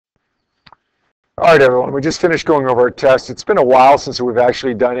All right, everyone, we just finished going over our test. It's been a while since we've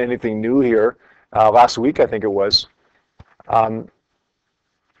actually done anything new here. Last week, I think it was. The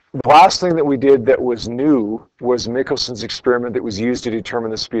last thing that we did that was new was Michelson's experiment that was used to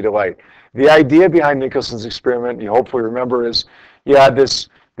determine the speed of light. The idea behind Michelson's experiment, you hopefully remember, is you had this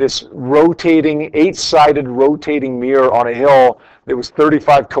rotating, 8-sided rotating mirror on a hill that was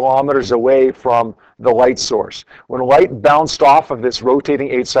 35 kilometers away from the light source. When light bounced off of this rotating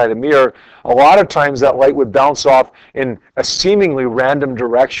 8-sided mirror, a lot of times that light would bounce off in a seemingly random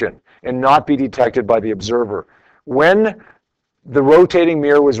direction and not be detected by the observer. When the rotating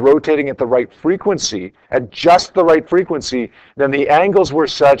mirror was rotating at the right frequency, at just the right frequency, then the angles were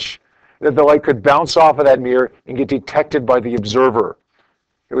such that the light could bounce off of that mirror and get detected by the observer.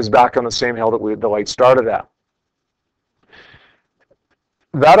 It was back on the same hill that the light started at.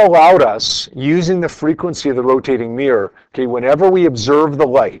 That allowed us, using the frequency of the rotating mirror, okay, whenever we observe the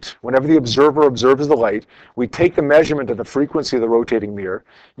light, whenever the observer observes the light, we take the measurement of the frequency of the rotating mirror,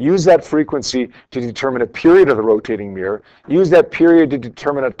 use that frequency to determine a period of the rotating mirror, use that period to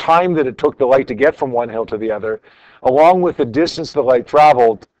determine a time that it took the light to get from one hill to the other, along with the distance the light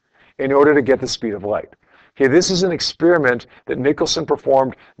traveled in order to get the speed of light. Okay, this is an experiment that Michelson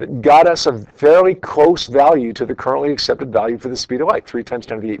performed that got us a fairly close value to the currently accepted value for the speed of light, 3 times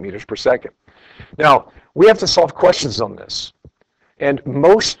 10 to the 8 meters per second. Now, we have to solve questions on this. And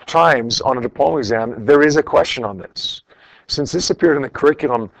most times on a diploma exam, there is a question on this. Since this appeared in the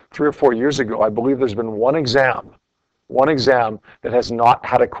curriculum 3 or 4 years ago, I believe there's been one exam that has not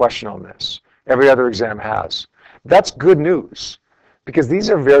had a question on this. Every other exam has. That's good news, because these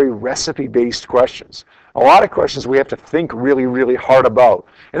are very recipe-based questions. A lot of questions we have to think really, really hard about.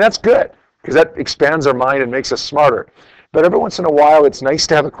 And that's good, because that expands our mind and makes us smarter. But every once in a while, it's nice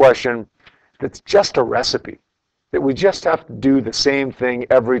to have a question that's just a recipe, that we just have to do the same thing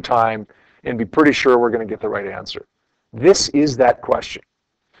every time and be pretty sure we're going to get the right answer. This is that question.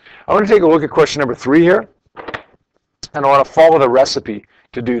 I want to take a look at question number 3 here, and I want to follow the recipe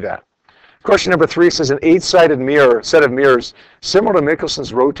to do that. Question number 3 says an 8-sided mirror, set of mirrors, similar to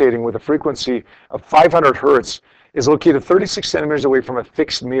Michelson's rotating with a frequency of 500 hertz, is located 36 centimeters away from a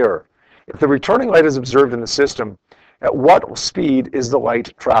fixed mirror. If the returning light is observed in the system, at what speed is the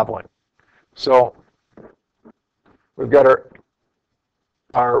light traveling? So we've got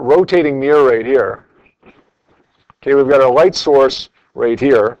our rotating mirror right here. Okay, we've got our light source right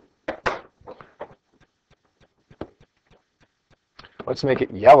here. Let's make it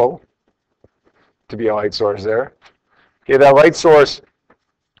yellow to be a light source there. Okay, that light source,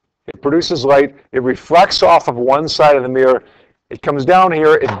 it produces light, it reflects off of one side of the mirror, it comes down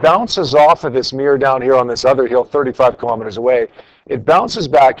here, it bounces off of this mirror down here on this other hill 35 kilometers away, it bounces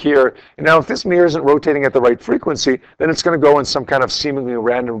back here, and now if this mirror isn't rotating at the right frequency, then it's going to go in some kind of seemingly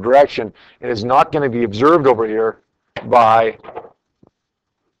random direction and is not going to be observed over here by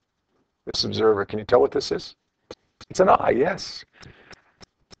this observer. Can you tell what this is? It's an eye, yes.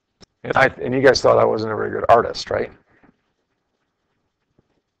 And you guys thought I wasn't a very good artist, right?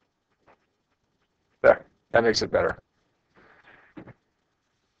 There, that makes it better.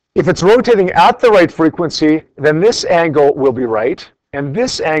 If it's rotating at the right frequency, then this angle will be right, and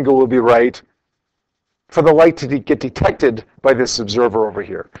this angle will be right for the light to get detected by this observer over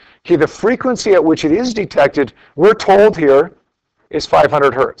here. Okay, the frequency at which it is detected, we're told here, is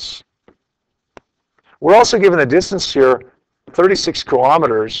 500 hertz. We're also given a distance here, 36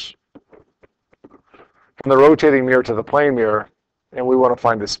 kilometers, from the rotating mirror to the plane mirror, and we want to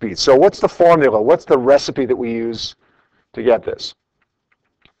find the speed. So what's the formula? What's the recipe that we use to get this?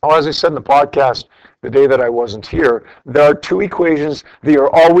 Well, as I said in the podcast the day that I wasn't here, there are 2 equations that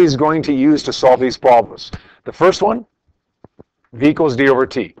you're always going to use to solve these problems. The first one, V equals D over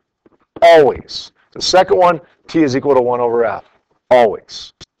T. Always. The second one, T is equal to 1 over F.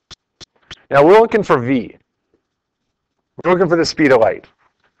 Always. Now we're looking for V. We're looking for the speed of light.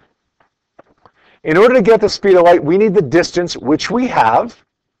 In order to get the speed of light, we need the distance, which we have.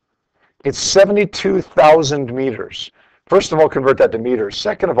 It's 72,000 meters. First of all, convert that to meters.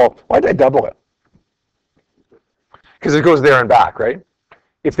 Second of all, why did I double it? Because it goes there and back, right?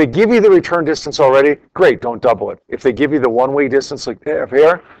 If they give you the return distance already, great, don't double it. If they give you the one-way distance like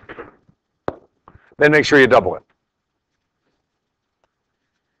here, then make sure you double it.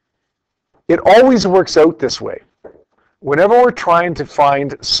 It always works out this way. Whenever we're trying to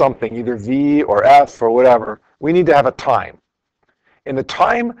find something, either V or F or whatever, we need to have a time. And the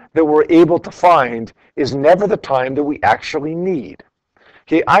time that we're able to find is never the time that we actually need.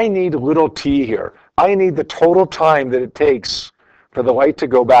 Okay, I need little t here. I need the total time that it takes for the light to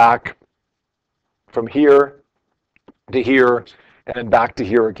go back from here to here and then back to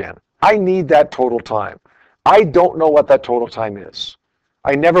here again. I need that total time. I don't know what that total time is.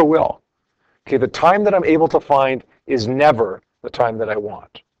 I never will. Okay, the time that I'm able to find is never the time that I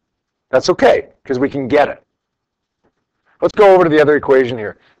want. That's okay, because we can get it. Let's go over to the other equation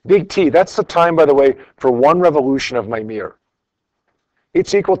here. Big T, that's the time, by the way, for one revolution of my mirror.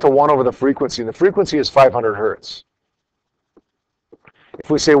 It's equal to 1 over the frequency, and the frequency is 500 hertz. If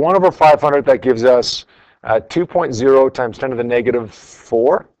we say 1 over 500, that gives us 2.0 times 10 to the negative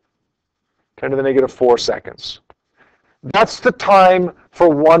 4, 10 to the negative 4 seconds. That's the time for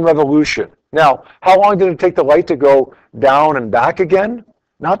one revolution. Now, how long did it take the light to go down and back again?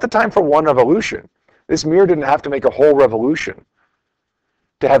 Not the time for one revolution. This mirror didn't have to make a whole revolution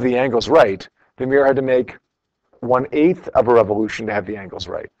to have the angles right. The mirror had to make 1/8 of a revolution to have the angles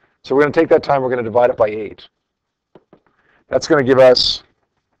right. So we're going to take that time, we're going to divide it by 8. That's going to give us,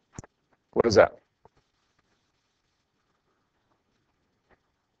 what is that?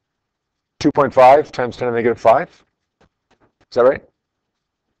 2.5 times 10 to the negative 5. Is that right?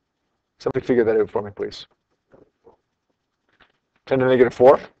 Somebody figure that out for me, please. 10 to the negative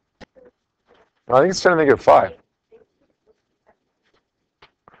 4? No, I think it's 10 to the negative 5.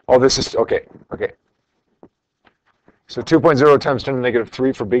 Oh, this is, okay. So 2.0 times 10 to the negative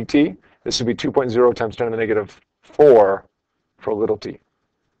 3 for big T. This would be 2.0 times 10 to the negative 4 for little t.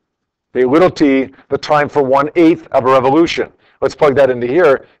 Okay, little t, the time for 1/8 of a revolution. Let's plug that into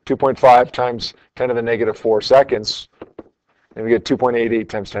here. 2.5 times 10 to the negative 4 seconds. And we get 2.88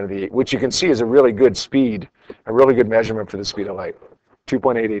 times 10 to the 8, which you can see is a really good speed, a really good measurement for the speed of light.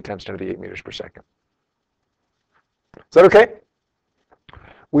 2.88 times 10 to the 8 meters per second. Is that okay?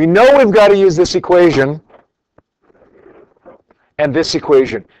 We know we've got to use this equation and this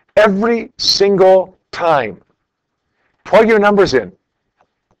equation every single time. Plug your numbers in.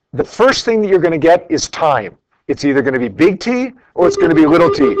 The first thing that you're going to get is time. It's either going to be big T or it's going to be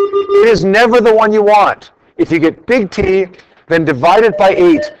little t. It is never the one you want. If you get big T, then divide it by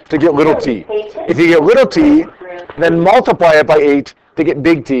 8 to get little t. If you get little t, then multiply it by 8 to get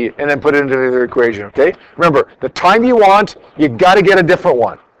big T, and then put it into the equation, okay? Remember, the time you want, you've got to get a different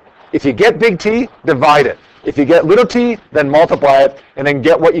one. If you get big T, divide it. If you get little t, then multiply it, and then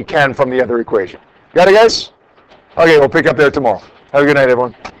get what you can from the other equation. Got it, guys? Okay, we'll pick up there tomorrow. Have a good night,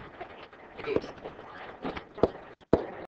 everyone.